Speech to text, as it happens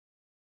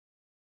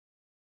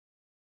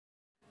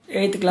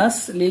8th class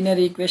linear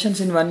equations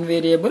in one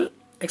variable,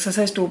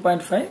 exercise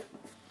 2.5.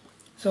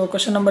 So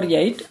question number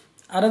 8.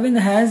 Aravind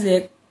has a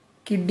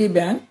kiddie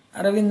bank.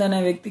 Aravind అనే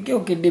వ్యక్తికి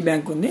ఒక kiddy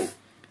bank ఉంది.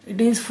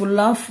 It is full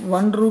of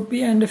 1 rupee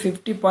and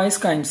 50 vice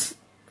coins.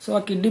 So ఆ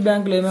kiddy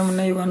బ్యాంక్లో ఏమేమి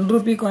ఉన్నాయి? 1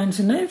 rupee coins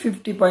ఉన్నాయి,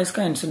 50 vice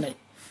coins ఉన్నాయి.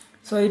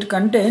 So it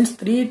contains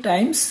 3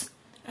 times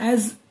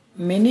as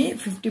many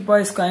 50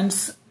 vice coins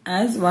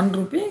as 1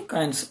 rupee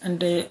coins.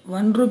 అంటే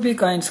 1 రూపీ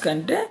కాయిన్స్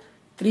కంటే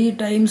 3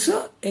 times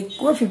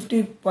ఎక్కువ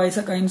 50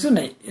 పైసా కాయిన్స్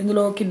ఉన్నాయి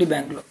ఇందులో కిడ్డీ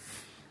బ్యాంక్లో.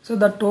 So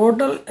the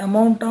total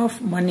amount of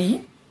money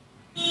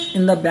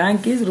in the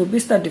bank is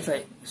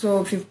 ₹35. So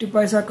 50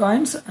 Paisa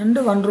coins and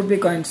 1 rupee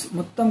coins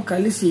మొత్తం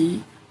కలిసి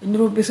ఎన్ని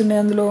rupees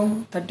ఉన్నాయి? అందులో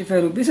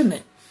 35 రూపీస్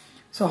ఉన్నాయి.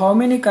 So how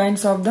many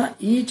coins of the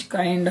each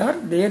kind are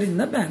there in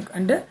the bank?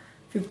 అంటే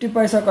 50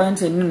 పైసా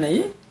coins ఎన్ని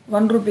ఉన్నాయి,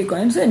 1 rupee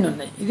coins ఎన్ని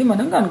ఉన్నాయి, ఇది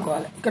మనం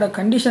కనుక్కోవాలి. ఇక్కడ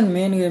కండిషన్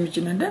మెయిన్గా ఏమి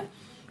ఇచ్చిందంటే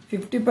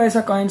 50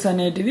 పైసా కాయిన్స్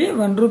అనేటివి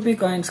 1 రూపీ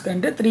కాయిన్స్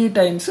కంటే 3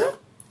 times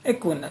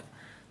ఎక్కువ ఉన్నది.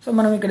 సో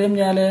మనం ఇక్కడ ఏం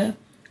చేయాలి?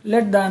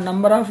 Let the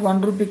number of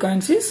 1 rupee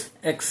coins is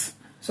X.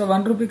 So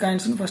 1 rupee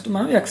coins first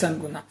మనం ఎక్స్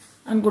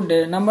అనుకుంటే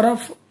నంబర్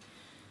ఆఫ్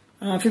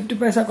 50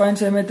 పైసా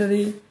కాయిన్స్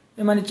ఏమవుతుంది?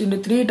 ఏమని ఇచ్చిండు?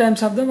 3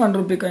 times of the 1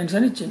 rupee coins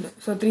అని ఇచ్చిండు.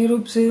 So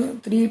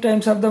 3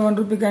 times of the 1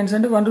 rupee coins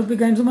అంటే 1 రూపీ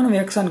కాయిన్స్ మనం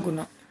ఎక్స్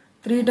అనుకున్నాం.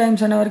 3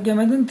 times అనే వరకు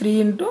ఏమవుతుంది? 3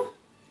 into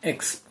x.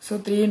 So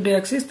 3 into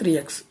x is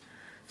 3x.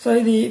 So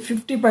ఇది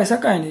 50 పైసా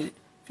కాయిన్. ఇది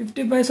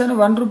 50 పైసాను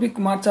 1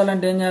 రూపీకి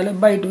మార్చాలంటే ఏం చేయాలి?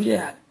 బై 2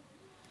 చేయాలి.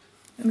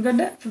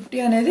 ఎందుకంటే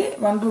 50 అనేది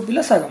 1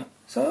 రూపీలో సగం.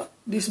 సో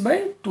దిస్ బై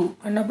 2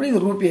 అన్నప్పుడు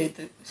ఇది రూపీ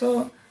అవుతుంది. సో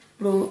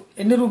ఇప్పుడు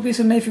ఎన్ని రూపీస్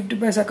ఉన్నాయి 50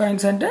 పైసా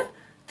కాయిన్స్ అంటే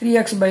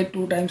 3x by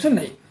 2 times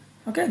ఉన్నాయి.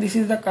 Okay, this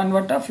is the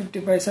convert of 50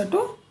 Paisa to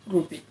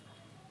rupee,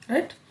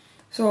 right?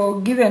 So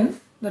given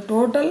the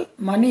total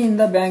money in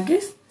the bank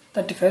is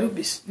 35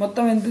 rupees.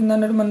 మొత్తం ఎంత ఉంది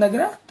అన్నట్టు మన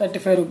దగ్గర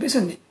 35 రూపీస్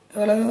ఉంది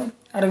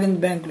అరవింద్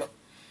బ్యాంక్లో.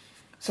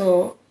 సో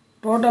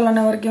టోటల్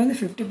అనే వరకు ఏమైంది?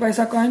 50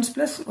 పైసా coins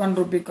plus 1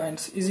 rupee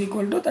coins is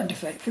equal to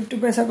 35. 50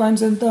 Paisa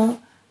coins ఎంత?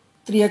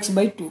 3x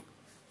by 2.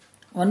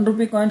 1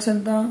 రూపీ కాయిన్స్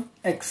ఎంత?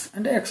 ఎక్స్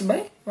అంటే x by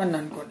 1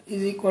 అనుకోండి,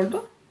 is equal to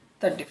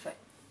 35.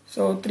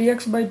 So 3x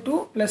by 2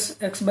 plus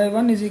x by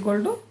 1 is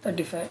equal to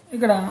 35.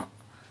 ఇక్కడ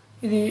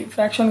ఇది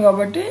ఫ్రాక్షన్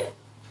కాబట్టి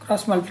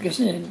క్రాస్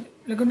మల్టిప్లికేషన్ చేయండి,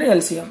 లేకుంటే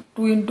LCM.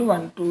 2 into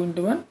 1, 2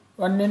 into 1,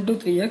 1 into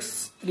 3x,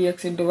 3x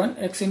into 1,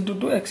 x into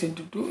 2, x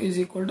into 2 is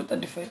equal to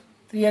 35.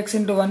 3x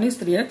into 1 is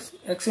 3x,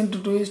 x into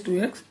 2 is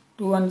 2x,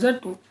 2 1s are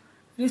 2,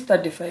 it is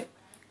 35.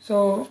 So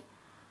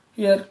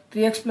here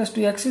 3x plus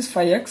 2x is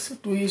 5x,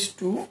 2 is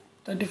 2,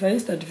 35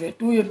 is 35.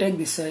 2 you take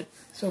this side.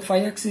 So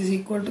 5x is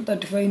equal to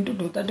 35 into 2.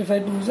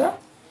 35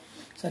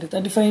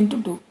 into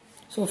 2.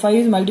 So 5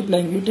 is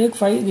multiplying. You take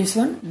 5, this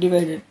one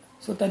divided.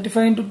 So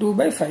 35 into 2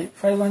 by 5.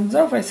 5 1s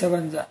are, 5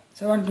 7s are.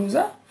 7 2s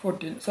are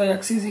 14. So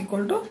x is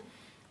equal to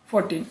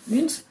 14.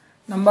 Means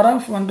number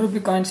of 1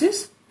 rupee coins is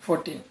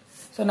 14.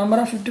 So number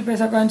of 50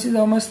 paisa coins is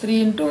how much?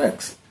 3 into x.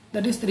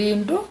 That is 3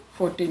 into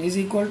 14 is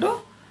equal to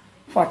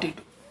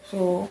 42. So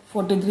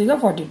 43 is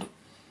 42.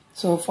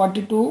 So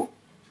 42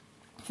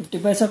 50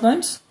 paisa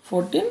coins,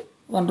 14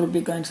 1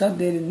 rupee coins are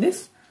there in this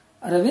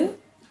Aravind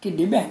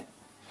Kiddie Bank.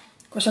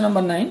 Question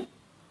number 9.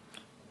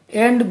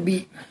 A and B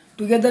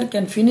together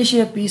can finish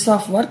a piece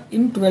of work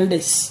in 12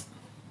 days.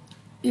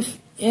 If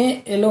A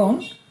alone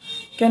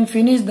can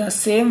finish the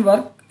same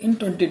work in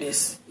 20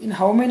 days, in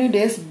how many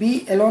days B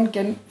alone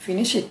can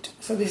finish it?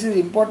 So this is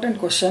important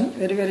question,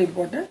 very very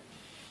important.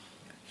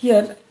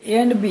 Here A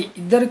and B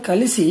ఇద్దరు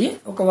కలిసి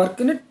ఒక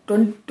work ని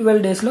 12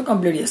 days లో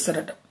complete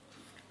చేస్తారట.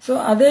 So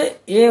అదే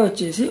A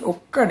వచ్చేసి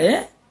ఒక్కడే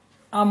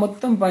ఆ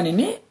మొత్తం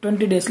పనిని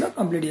 20 days లో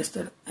కంప్లీట్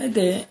చేస్తాడు.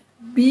 అయితే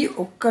B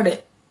ఒక్కడే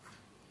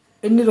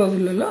ఎన్ని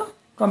రోజులలో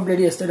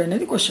కంప్లీట్ చేస్తాడు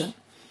అనేది క్వశ్చన్.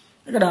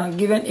 ఇక్కడ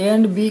given A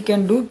and B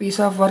can do piece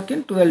of work in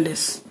 12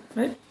 days,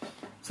 right?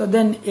 So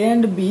then A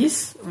and B is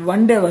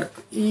 1 day work.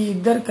 ఈ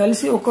ఇద్దరు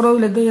కలిసి ఒక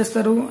రోజులు ఎంత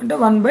చేస్తారు అంటే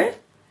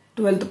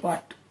 1/12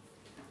 part.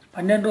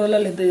 12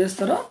 రోజులలో ఎంత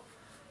చేస్తారో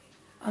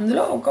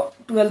అందులో ఒక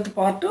 12th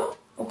part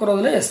ఒక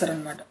రోజులో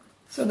చేస్తారనమాట.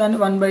 సో దాన్ని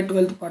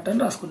 1/12 part అని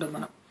రాసుకుంటాం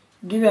మనం.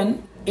 Given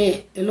A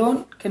alone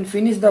can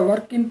finish the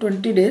work in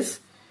 20 days,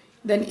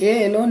 then A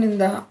alone in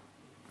the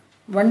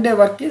 1 day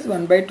work is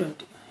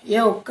 1/20. A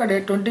ఒక్కడే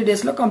 20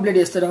 days లో కంప్లీట్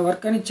చేస్తాడు ఆ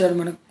వర్క్ అని ఇచ్చాడు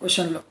మనకు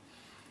క్వశ్చన్లో.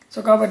 సో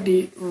కాబట్టి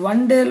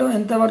 1 డేలో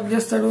ఎంత వర్క్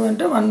చేస్తాడు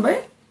అంటే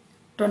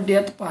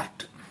 1/20th part.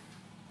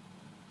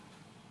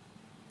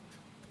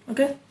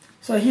 Okay,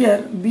 so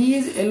here B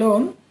is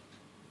alone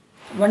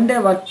 1 day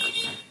work,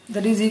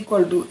 that is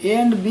equal to A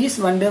and B's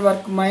 1 day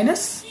work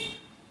minus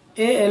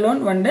A alone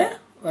 1 day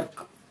work.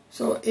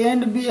 So A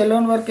and B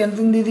alone work ఎంత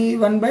ఉంది? ఇది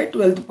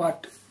 1/12th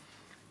part.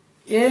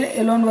 A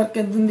alone work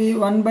ఎంత ఉంది?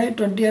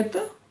 1/20th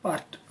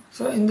part.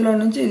 So ఇందులో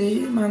నుంచి ఇది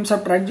మనం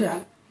subtract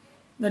చేయాలి.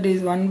 That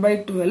is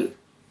 1/12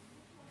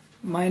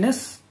 minus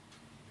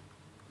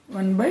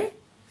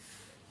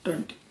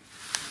 1/20.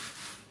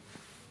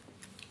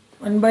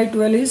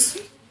 1/12 is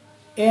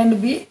A and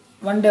B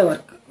 1 day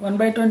work.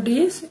 1/20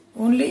 is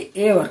only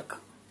A work.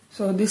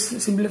 So this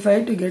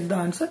simplified to get the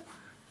answer.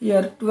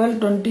 Here 12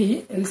 20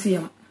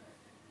 LCM.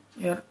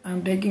 Here I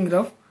am taking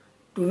rough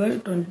 12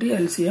 20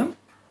 LCM.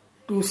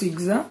 2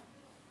 6s are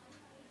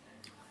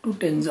 2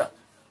 10s are.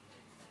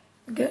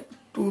 Okay,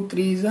 2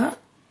 3s are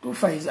 2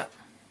 5s are.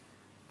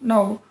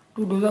 Now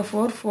 2 2s are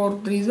 4, 4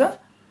 3s are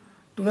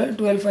 12,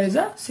 12 5s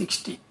are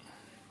 60.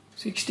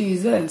 60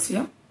 is the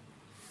LCM.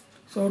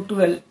 So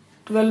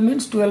 12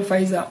 means 12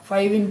 5s are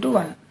 5 into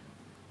 1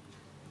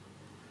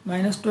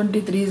 minus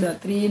 23s are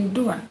 3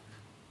 into 1,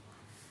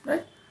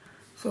 right?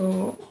 So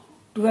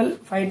 12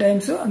 5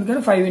 times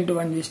అందుకని 5 into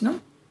 1 చేసినాం.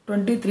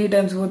 23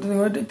 times పోతుంది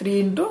కాబట్టి 3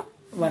 into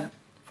 1.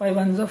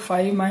 5 1s are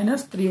 5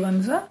 minus 3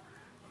 1s are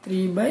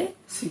 3 by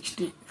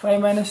 60.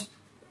 5 minus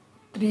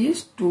 3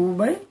 is 2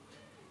 by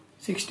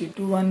 60.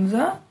 2 1s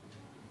are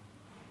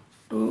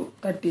 2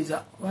 30s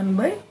are 1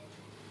 by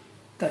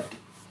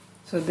 30.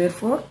 So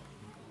therefore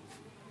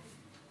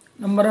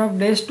number of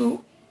days to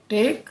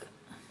take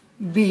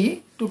B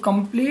to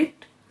complete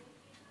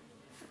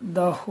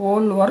the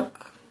whole work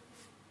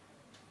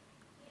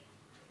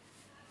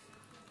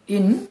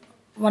in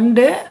 1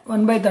 day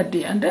 1 by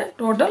 30 అంటే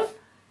total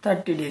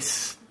 30 days.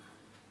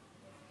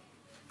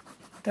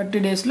 30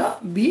 days లో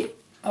B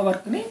ఆ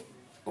work ని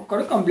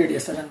ఒక్కడు complete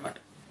చేస్తాడు అన్నమాట.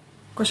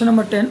 Question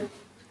number 10.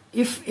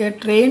 If a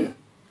train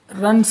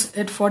runs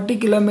at 40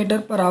 km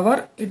per hour,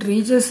 it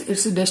reaches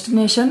its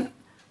destination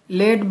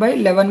late by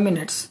 11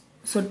 minutes.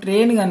 So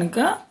train కనుక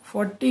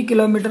 40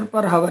 km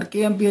per hour,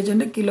 kmph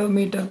అంటే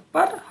kilometre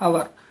per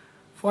hour,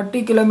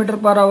 40 km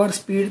per hour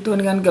స్పీడ్తో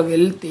కనుక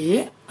వెళ్తే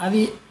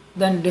అది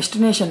దాని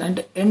డెస్టినేషన్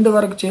అంటే ఎండ్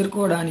వరకు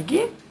చేరుకోవడానికి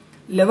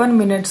 11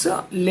 minutes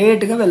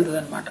లేట్గా వెళ్తుంది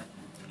అనమాట.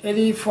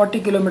 ఇది 40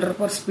 km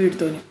per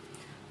స్పీడ్తో.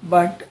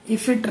 But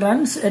if it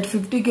runs at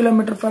 50 km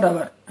per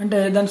hour అంటే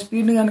దాని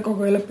స్పీడ్ని కనుక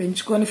ఒకవేళ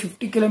పెంచుకొని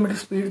 50 km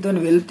స్పీడ్తో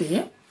వెళ్తే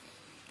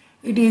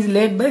it is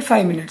late by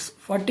 5 minutes.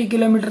 40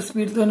 km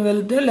స్పీడ్తో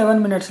వెళ్తే 11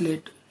 minutes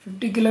లేట్,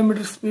 50 km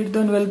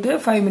స్పీడ్తో వెళ్తే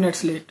 5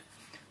 minutes late.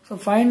 So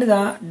find the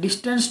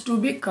distance to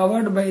be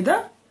covered by the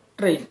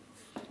train.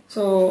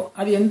 So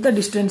అది ఎంత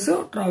డిస్టెన్స్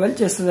ట్రావెల్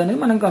చేస్తుంది అనేది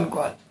మనం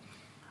కనుక్కోవాలి.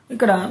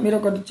 ఇక్కడ మీరు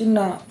ఒకటి చిన్న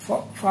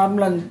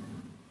ఫార్ములా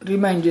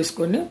రిమైండ్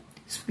చేసుకోండి.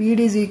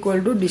 Speed is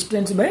equal to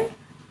distance by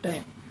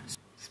time.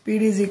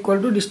 Speed is equal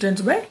to distance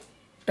by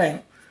time.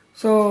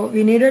 So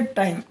we needed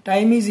time.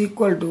 Time is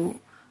equal to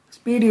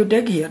speed you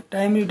take here,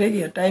 time you take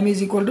here. Time is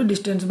equal to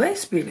distance by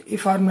speed. ఈ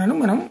ఫార్ములాను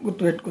మనం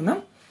గుర్తుపెట్టుకుందాం.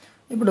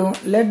 ఇప్పుడు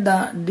let the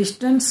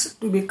distance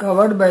to be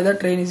covered by the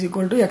train is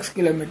equal to x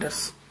kilometers.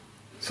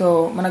 So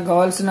మనకు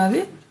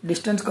కావాల్సినది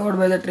distance covered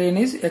by the train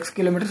is x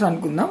kilometers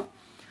అనుకుందాం.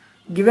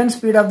 Given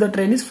speed of the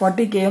train is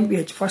 40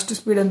 kmph. First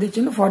speed ఎంత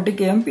ఇచ్చింది? 40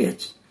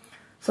 kmph.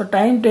 So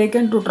time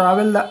taken to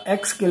travel the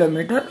x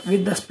kilometer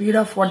with the speed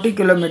of 40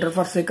 km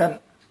per second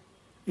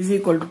is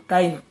equal to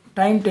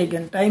time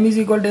taken. Time is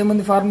equal to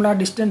ఏముంది formula?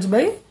 distance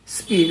by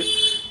speed.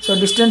 So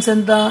distance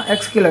ఎంత?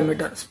 x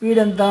kilometer. Speed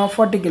ఎంత?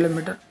 40 km.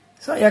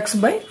 So x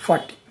by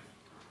 40.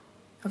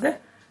 Okay,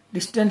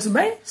 distance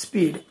by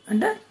speed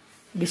అంటే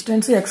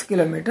distance x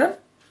kilometer,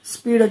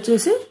 speed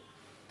వచ్చేసి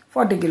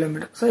 40 km.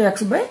 So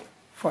x by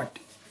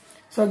 40.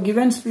 So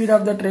given speed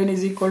of the train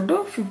is equal to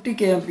 50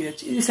 kmph.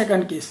 ఇది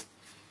second case.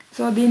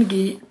 So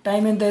దీనికి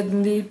time ఎంత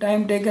అవుతుంది? Time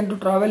taken to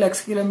travel x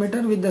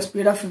kilometre with the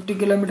speed of 50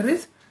 km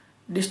is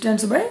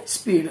distance by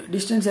speed.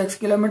 Distance x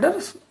kilometre,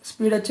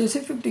 speed వచ్చేసి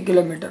 50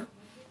 km.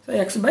 So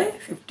x by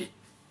 50.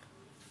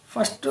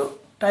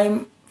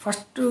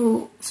 First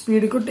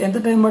స్పీడ్కు ఎంత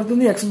time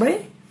పడుతుంది? x by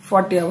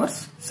 40 hours.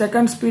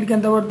 Second స్పీడ్కి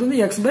ఎంత పడుతుంది?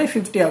 x by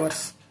 50 hours.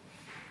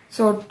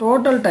 So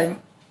total time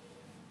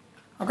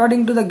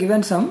according to the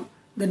given some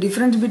the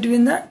difference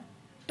between the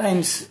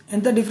times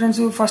ఎంత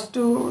difference? First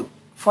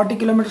 40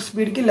 km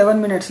స్పీడ్కి 11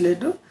 minutes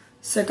late,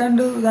 second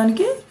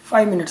దానికి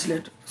 5 minutes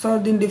late. So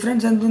దీని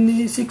difference ఎంత ఉంది?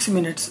 6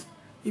 minutes.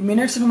 ఈ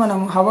మినిట్స్ని మనం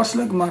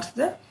హవర్స్లోకి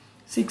మార్చితే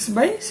 6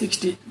 by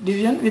 60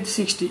 division with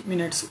 60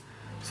 minutes.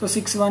 So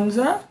 6 1s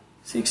are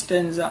 6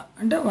 10s are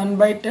అంటే 1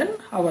 by 10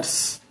 hours.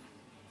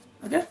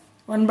 Okay,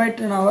 1 by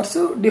 10 hours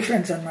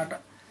difference అనమాట.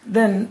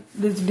 Then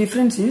this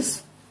difference is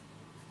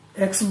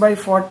x by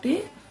 40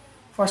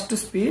 first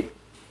speed.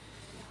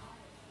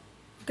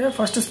 Okay,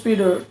 first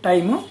speed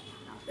time,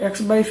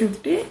 x by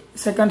 50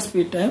 second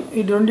speed time. ఈ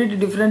రెండింటి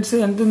difference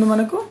ఎంత ఉంది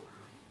మనకు?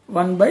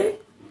 1 by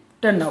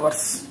 10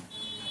 hours.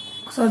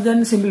 So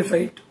then simplify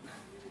it.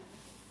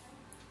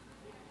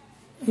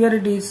 Here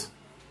it is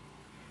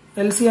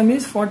LCM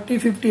is 40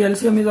 50.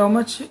 LCM is how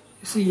much?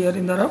 See here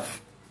in the rough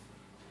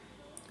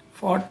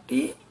 40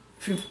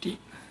 50.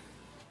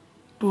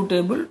 2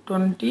 table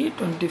 20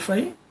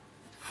 25,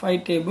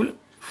 5 table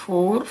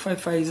 4 5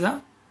 5s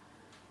are.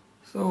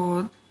 So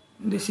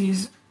this is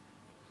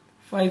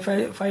 5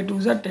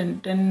 2s are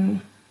 10,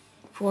 10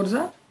 4s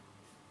are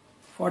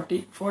 40,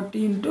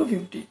 40 into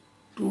 50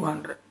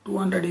 200.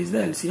 200 is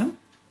the LCM.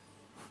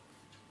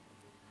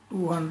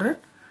 200.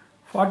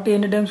 40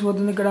 ఎన్ని times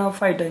పోతుంది ఇక్కడ?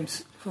 5 times.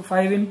 So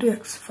 5 into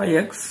x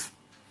 5x.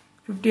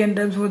 50 ఎన్ని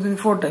times పోతుంది?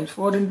 4 times.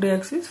 4 into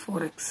x is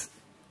 4x.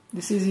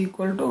 This is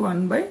equal to 1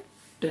 by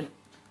 10.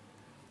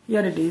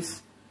 Here it is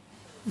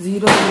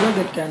 0 0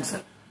 get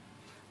cancel.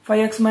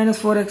 5x minus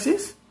 4x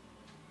is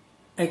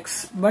x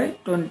by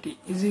 20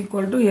 is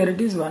equal to, here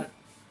it is 1.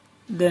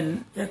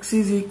 Then x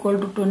is equal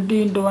to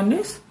 20 into 1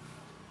 is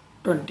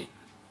 20.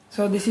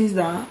 So this is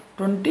the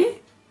 20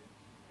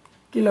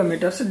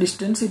 kilometers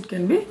distance it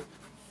can be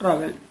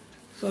traveled.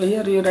 So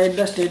here you write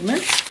the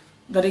statement.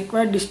 The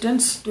required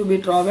distance to be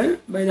traveled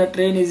by the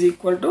train is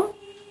equal to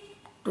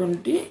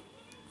 20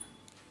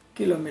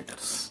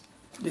 kilometers.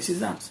 This is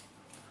the answer.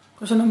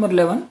 Question number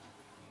 11.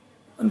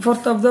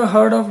 1/4 of the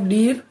herd of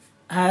deer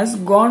has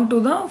gone to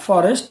the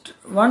forest.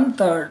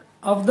 1/3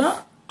 of the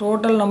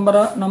total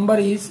number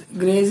is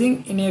grazing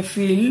in a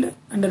field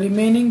and the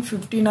remaining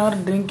 15 are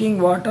drinking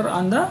water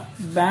on the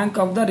bank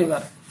of the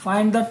river.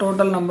 Find the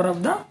total number of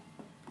the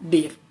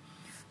deer.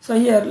 So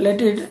here let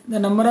it, the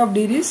number of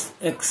deer is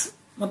x.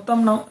 Mottam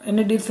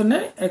any deers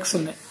unnai? X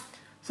unnai.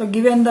 So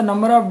given the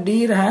number of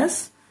deer has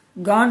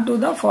gone to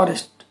the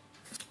forest.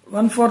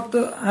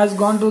 1/4 has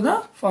gone to the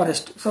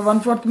forest. So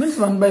 1/4 means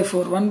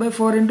 1/4.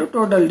 1/4 into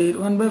total deer.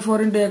 1/4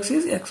 into x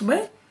is x by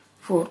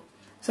 4.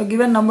 So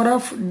given number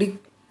of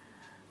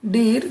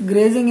deer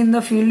grazing in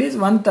the field is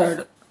 1/3.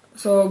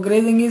 So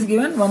grazing is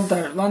given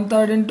 1/3.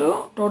 1/3 into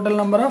total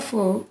number of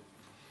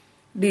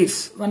deers.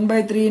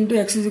 1/3 into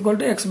x is equal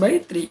to x by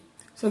 3.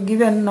 So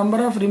given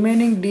number of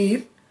remaining deer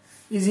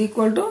is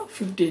equal to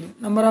 15.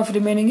 Number of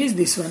remaining is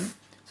this one.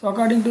 So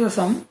according to the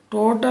sum,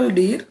 total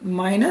deer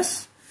minus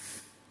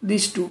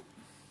these two,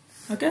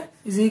 okay,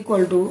 is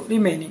equal to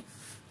remaining.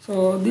 So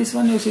this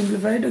one you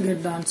simplify to get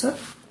the answer.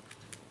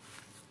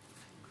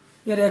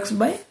 Here x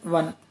by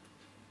 1.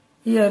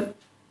 Here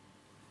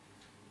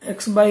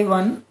x by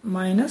 1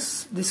 minus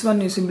this one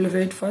you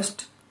simplify it first.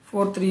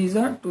 4 3s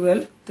are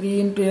 12. 3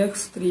 into x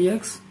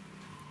 3x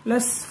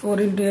plus 4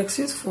 into x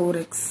is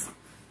 4x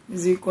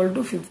is equal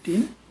to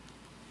 15.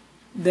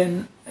 Then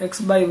x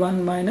by 1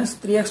 minus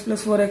 3x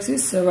plus 4x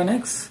is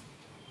 7x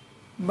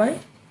by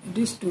it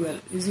is 12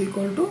 is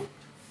equal to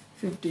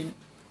 15.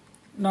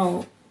 Now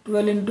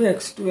 12 into x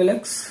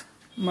 12x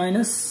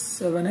minus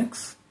 7x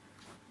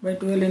by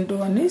 12 into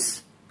 1 is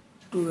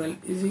 12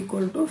 is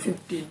equal to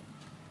 15.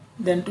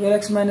 Then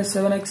 12x minus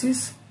 7x is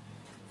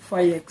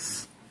 5x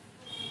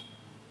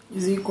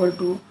is equal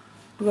to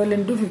 12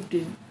 into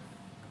 15.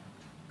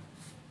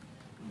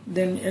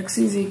 Then x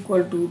is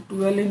equal to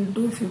 12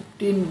 into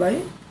 15 by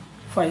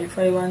 5.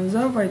 5 1s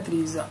are 5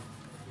 3s are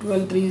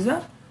 12 3s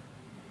are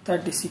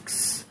 36.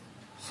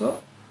 So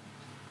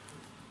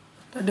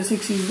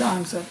 36 is the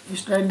answer.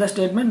 Just write the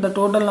statement. The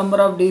total number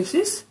of deers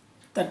is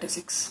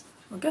 36.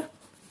 Okay.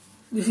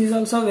 This is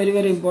also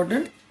very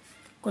important.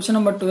 Question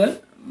number 12.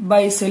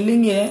 By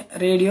selling a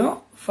radio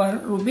for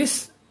rupees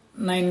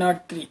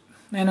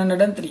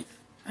 903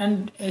 and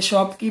a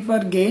shopkeeper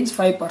gains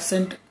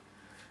 5%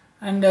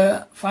 and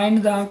find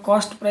the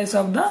cost price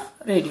of the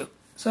radio.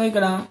 So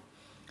ikkada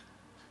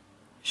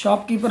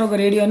shopkeeper oka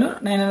radio nu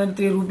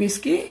 903 rupees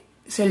ki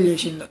sell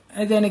చేసిండు.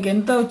 అయితే ఆయనకి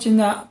ఎంత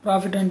వచ్చింది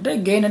profit అంటే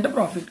gain అంటే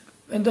profit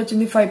ఎంత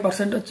వచ్చింది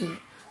 5% వచ్చింది.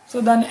 సో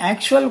దాని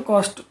యాక్చువల్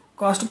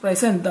కాస్ట్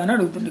ప్రైస్ ఎంత అని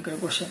అడుగుతుంది ఇక్కడ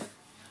question.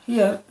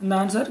 Here the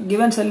answer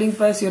given selling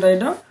price you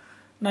right down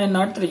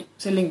 903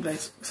 selling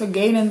price. So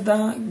gain ఎంత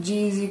g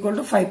is equal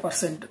to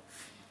 5%.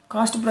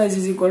 Cost price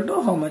is equal to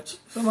how much.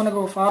 So మనకు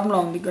ఒక ఫార్ములా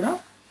ఉంది ఇక్కడ.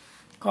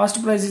 Cost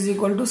price is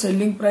equal to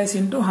selling price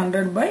into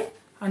 100 by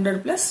 100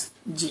 plus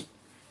g.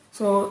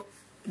 So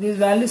these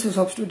values you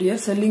substitute here.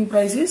 Selling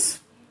price is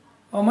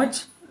how much?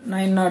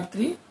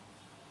 903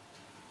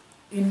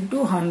 into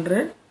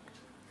 100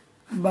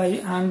 by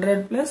 100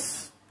 plus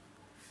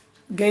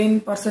gain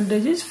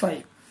percentage is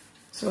 5.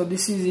 So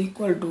this is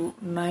equal to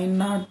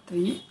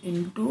 903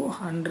 into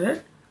 100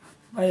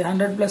 by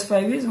 100 plus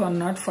 5 is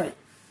 105.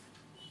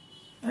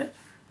 Right?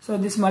 So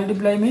this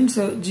multiply means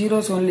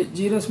zeros only.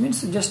 Zeros means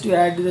just you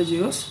add the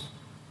zeros.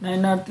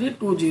 903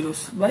 2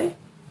 zeros by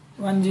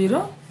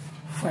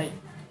 105.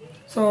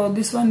 So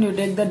this one you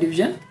take the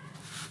division.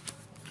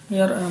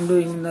 Here I am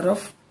doing in the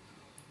rough.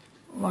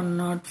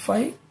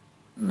 105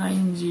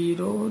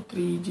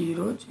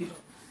 90300.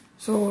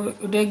 So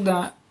you take the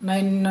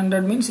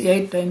 900 means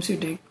 8 times you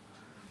take.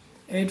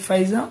 8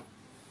 5s are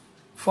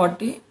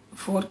 40.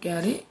 4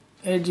 carry.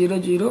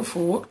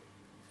 8004.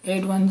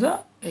 8 1s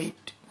are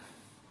 8.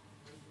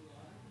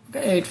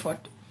 Okay,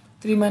 840.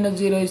 3 minus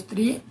 0 is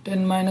 3. 10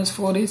 minus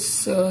 4 is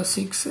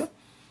 6.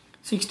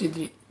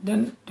 63.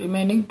 Then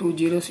remaining 2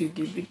 zeros you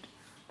keep it.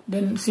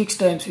 Then 6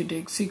 times you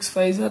take. 6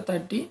 5s are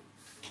 30.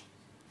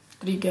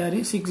 3 carry.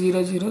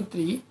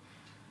 6003.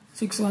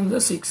 6 1s are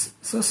 6.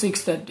 So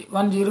 630.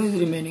 1 0 is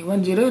remaining.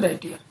 1 0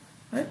 right here.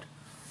 Right?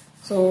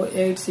 So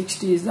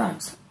 860 is the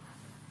answer.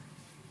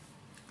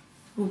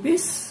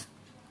 Rupees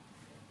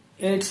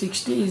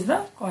 860 is the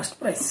cost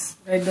price.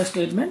 Write the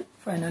statement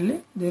finally.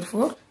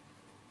 Therefore,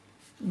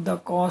 the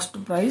cost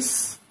price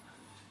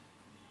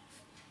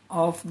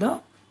of the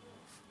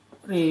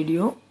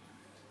radio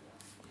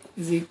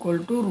is equal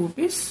to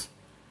rupees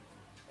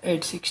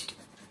 860.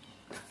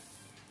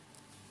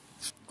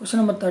 Question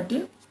number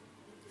 13.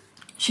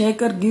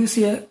 Shekhar gives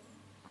a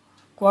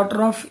quarter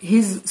of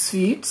his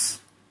sweets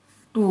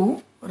to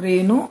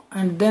Renu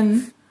and then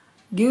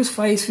gives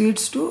 5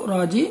 sweets to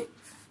Raji.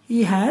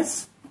 He has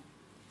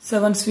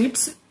 7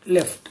 sweets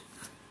left.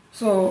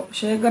 So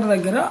Shekhar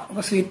దగ్గర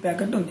ఒక sweet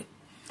packet ఉంది.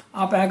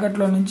 ఆ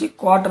ప్యాకెట్లో నుంచి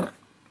quarter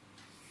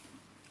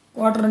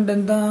quarter అంటే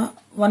ఎంత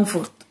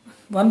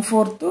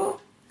 1/4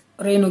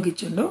 రేణుకి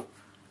ఇచ్చిండు.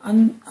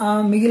 ఆ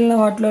మిగిలిన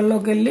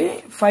వాటిలోకి వెళ్ళి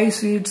 5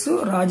 స్వీట్స్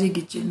రాజీకి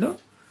ఇచ్చిండు.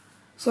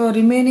 సో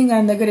రిమైనింగ్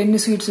ఆయన దగ్గర ఎన్ని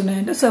స్వీట్స్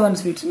ఉన్నాయంటే 7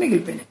 స్వీట్స్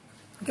మిగిలిపోయినాయి.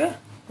 ఓకే,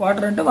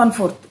 క్వార్టర్ అంటే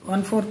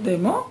 1/4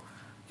 ఏమో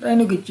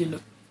రేణుకి ఇచ్చిండు,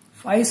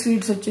 5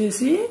 స్వీట్స్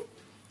వచ్చేసి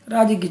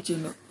రాజీకి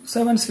ఇచ్చిండు,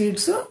 7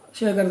 స్వీట్స్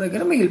శేఖర్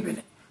దగ్గర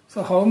మిగిలిపోయినాయి. So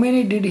how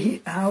many did he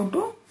have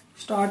to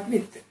start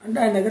with అంటే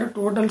ఆయన దగ్గర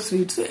టోటల్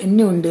స్వీట్స్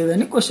ఎన్ని ఉండేవి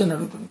అని క్వశ్చన్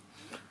అడుగుతుంది.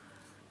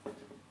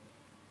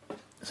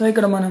 సో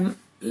ఇక్కడ మనం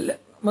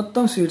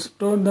మొత్తం sweets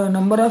the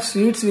number of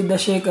sweets with the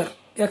Shekhar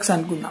X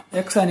అనుకున్నాం.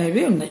 ఎక్స్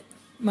అనేవి ఉన్నాయి,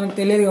 మనకు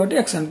తెలియదు కాబట్టి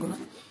ఎక్స్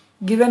అనుకున్నాం.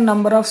 Given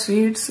number of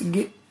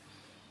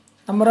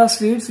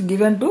sweets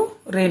given to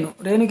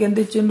రేణుకి ఎంత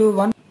ఇచ్చిండు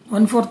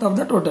 1/4 of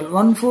the total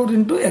 1/4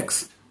 into x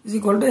is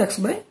equal to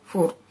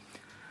x/4.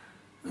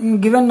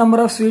 Given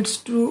number of sweets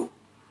to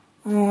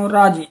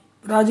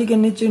రాజీకి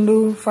ఎన్ని ఇచ్చిండు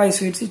 5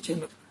 స్వీట్స్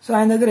ఇచ్చిండు. సో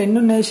ఆయన దగ్గర ఎన్ని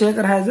ఉన్నాయి,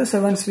 Shekhar has the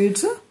 7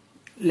 sweets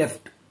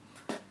left.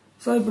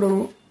 So ఇప్పుడు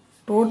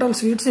టోటల్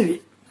స్వీట్స్ ఇవి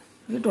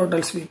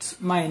టోటల్ స్వీట్స్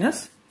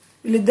మైనస్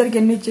వీళ్ళిద్దరికి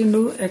ఎన్ని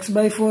ఇచ్చిండు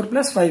x/4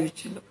 + 5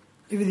 ఇచ్చిండు.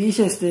 ఇవి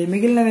తీసేస్తే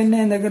మిగిలినవి ఎన్ని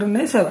ఆయన దగ్గర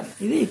ఉన్నాయి 7.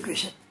 ఇది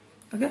ఈక్వేషన్.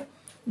 ఓకే,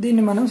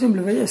 దీన్ని మనం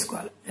సింప్లిఫై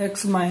చేసుకోవాలి. x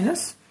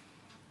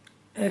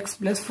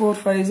 + 4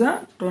 5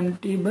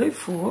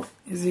 20/4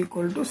 is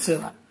equal to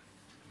 7.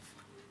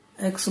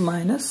 x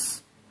minus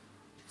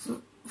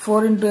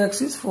 4 into x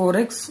is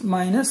 4x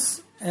minus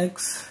x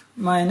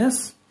minus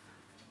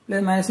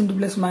into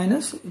plus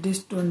minus it is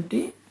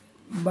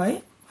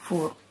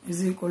 20/4 is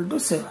equal to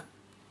 7.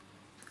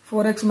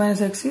 4x minus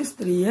x is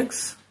 3x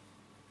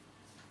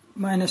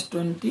minus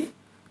 20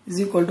 is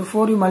equal to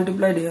 4. You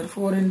multiplied here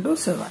 4 into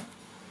 7.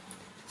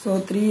 So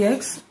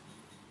 3x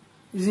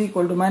is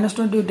equal to minus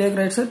 20 you take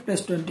right side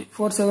plus 20.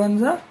 4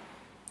 7s are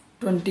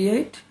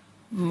 28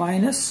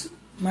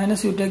 minus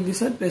you take this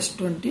side plus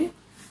 20.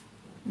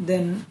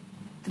 Then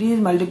 3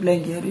 is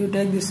multiplying here. You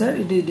take this side,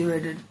 it is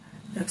divided.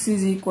 X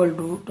is equal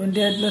to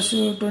 28 plus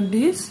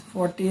 20 is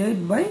 48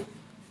 by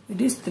it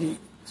is 3.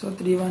 So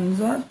 3 1s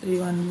are 3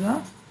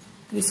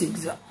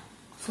 6s are.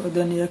 So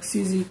then x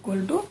is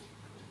equal to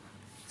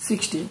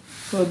 16.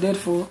 So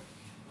therefore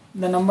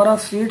the number of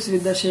sweets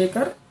with the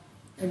shaker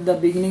at the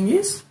beginning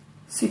is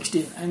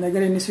 16. And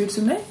దగ్గర ఎన్ని sweets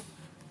ఉన్నాయి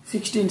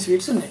 16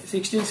 sweets ఉన్నాయి.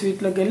 16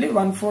 స్వీట్లోకి వెళ్ళి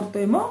 1/4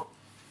 ఏమో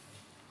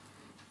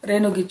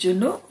రేణుకి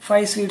ఇచ్చిండు,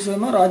 5 sweets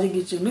ఏమో రాజుకి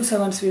ఇచ్చిండు,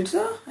 7 స్వీట్స్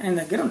ఆయన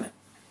దగ్గర ఉన్నాయి.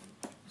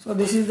 So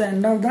this is the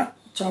end of the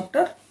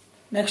chapter.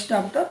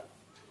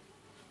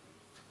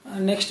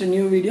 Next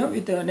new video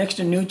with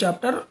next new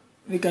chapter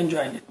we can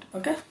join it.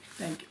 Okay,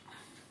 thank you.